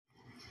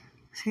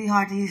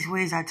Sweetheart, these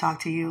ways I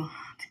talk to you.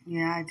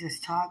 Yeah, I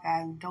just talk.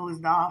 I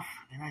dozed off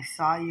and I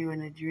saw you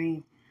in a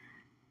dream.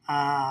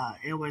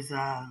 It was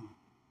a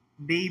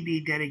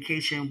baby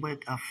dedication with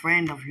a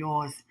friend of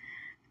yours,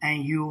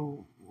 and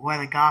you were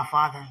the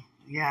godfather.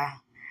 Yeah.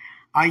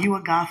 Are you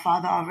a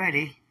godfather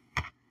already?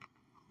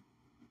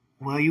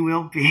 Well, you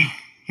will be.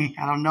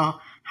 I don't know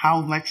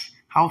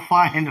how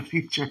far in the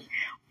future,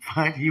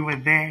 but you were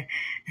there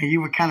and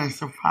you were kind of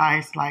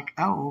surprised, like,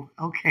 oh,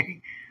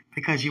 okay,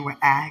 because you were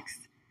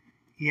asked.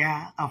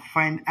 Yeah, a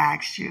friend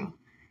asked you.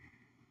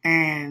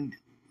 And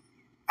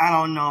I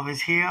don't know if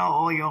it's here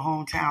or your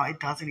hometown.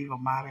 It doesn't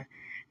even matter.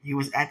 You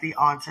was at the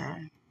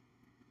altar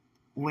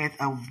with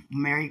a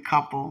married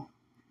couple.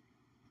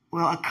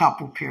 Well, a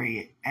couple,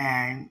 period.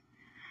 And,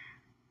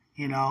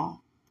 you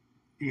know,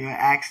 you're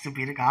asked to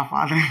be the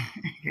godfather.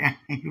 Yeah.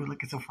 And you were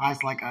looking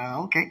surprised, like,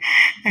 okay.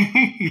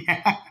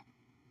 Yeah.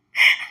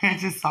 I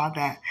just saw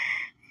that.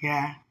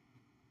 Yeah.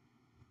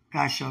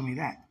 God showed me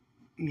that.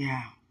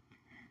 Yeah.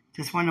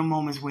 Just one of the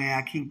moments where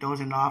I keep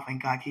dozing off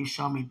and God keeps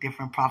showing me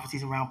different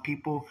prophecies around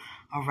people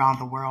around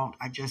the world.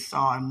 I just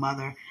saw a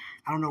mother,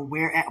 I don't know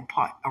where at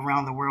apart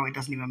around the world, it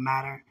doesn't even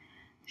matter.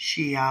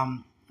 She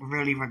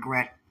really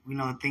regret,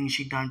 the things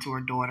she done to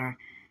her daughter,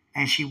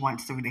 and she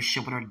wants the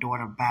relationship with her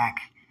daughter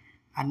back.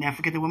 I never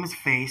forget the woman's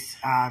face.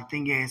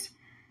 Thing is,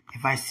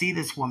 if I see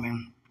this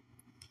woman,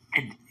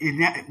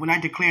 when I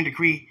declare and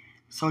decree,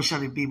 so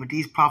shall it be. With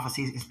these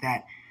prophecies, is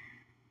that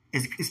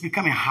it's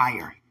becoming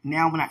higher.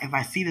 Now, if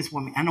I see this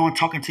woman, I know I'm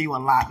talking to you a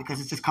lot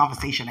because it's just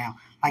conversation now.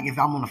 Like if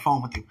I'm on the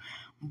phone with you,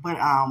 but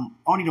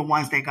only the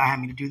ones that God had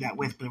me to do that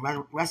with. But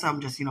the rest of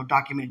them just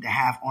documented to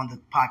have on the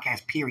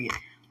podcast. Period,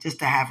 just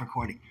to have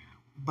recorded.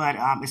 But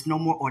it's no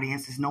more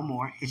audience. It's no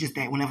more. It's just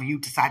that whenever you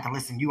decide to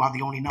listen, you are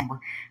the only number.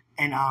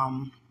 And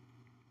I'm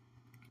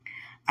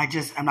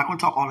not going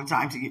to talk all the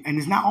time to you, and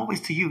it's not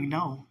always to you.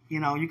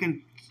 You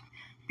can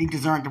be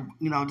discerned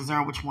to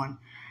discern which one.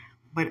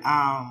 But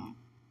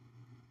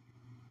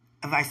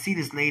if I see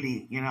this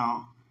lady,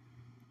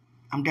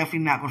 I'm definitely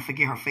not going to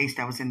forget her face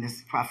that was in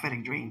this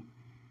prophetic dream.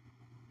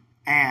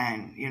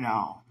 And,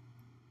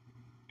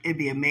 it'd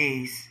be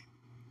amazed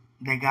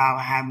that God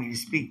would have me to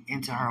speak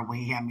into her when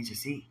he had me to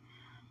see.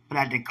 But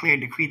I declare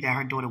and decree that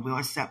her daughter will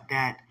accept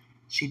that.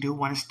 She do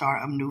want to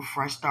start a new,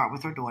 fresh start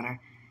with her daughter.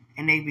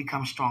 And they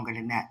become stronger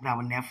than that. But I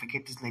will never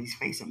forget this lady's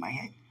face in my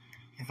head.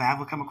 If I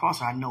ever come across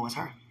her, I know it's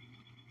her.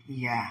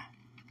 Yeah,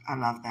 I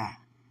love that.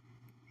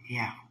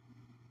 Yeah.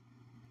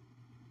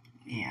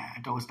 Yeah,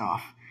 I dozed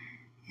off.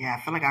 Yeah,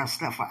 I feel like I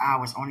slept for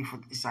hours,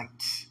 it's like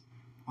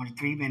only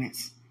 3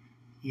 minutes.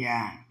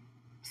 Yeah.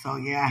 So,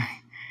 yeah,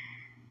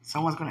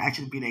 someone's going to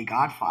actually be their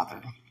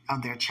godfather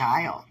of their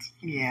child.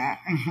 Yeah,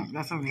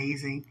 that's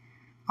amazing.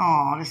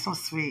 Oh, that's so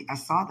sweet. I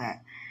saw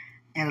that.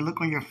 And the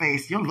look on your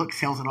face, your look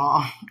sells it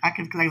all. I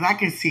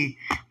can see,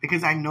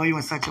 because I know you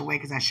in such a way,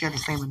 because I share the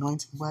same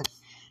anointing, but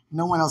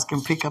no one else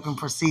can pick up and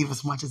perceive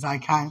as much as I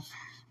can.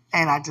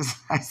 And I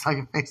saw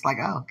your face like,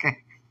 oh, okay.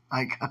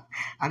 Like,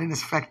 I didn't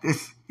expect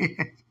this.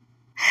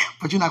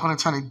 But you're not going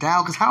to turn it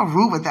down, because how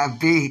rude would that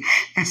be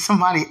if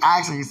somebody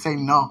asks and you say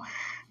no,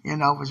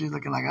 but you're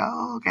looking like,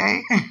 oh,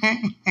 okay.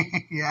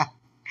 Yeah.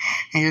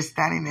 And you're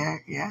standing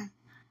there. Yeah.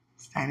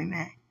 Standing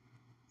there.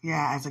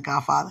 Yeah, as a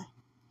godfather.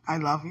 I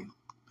love you.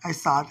 I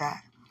saw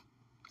that.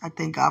 I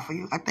thank God for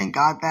you. I thank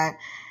God that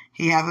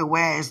he have it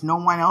where there's no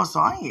one else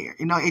on here.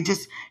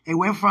 It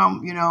went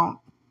from,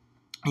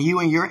 you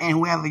and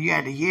whoever you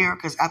had the year,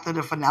 because after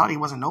the finality, it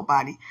wasn't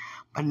nobody.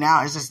 But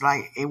now it's just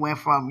like it went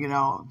from,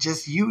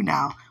 just you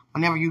now.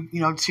 Whenever you,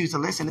 choose to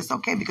listen, it's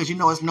okay, because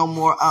it's no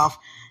more of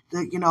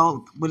the,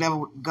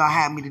 whatever God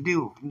had me to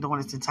do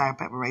during this entire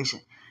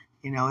preparation.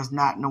 It's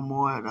not no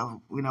more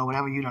of,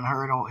 whatever you done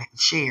heard or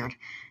shared.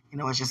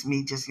 It's just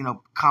me,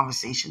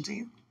 conversation to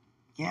you.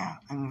 Yeah.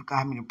 And if God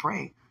had me to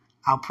pray,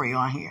 I'll pray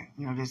on here,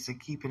 just to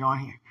keep it on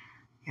here,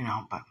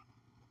 but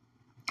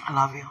I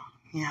love you.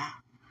 Yeah.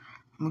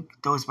 Let me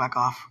throw back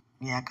off.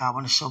 Yeah, God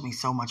want to show me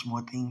so much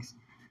more things.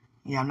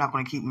 Yeah, I'm not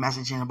going to keep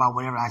messaging about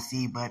whatever I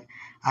see, but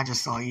I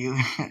just saw you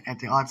at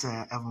the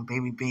altar of a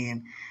baby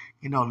being,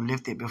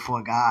 lifted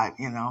before God.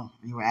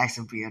 You were asked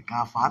to be a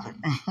godfather.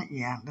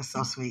 Yeah, that's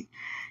so sweet.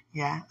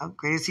 Yeah,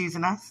 greater is He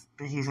in us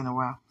than He's in the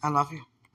world. I love you.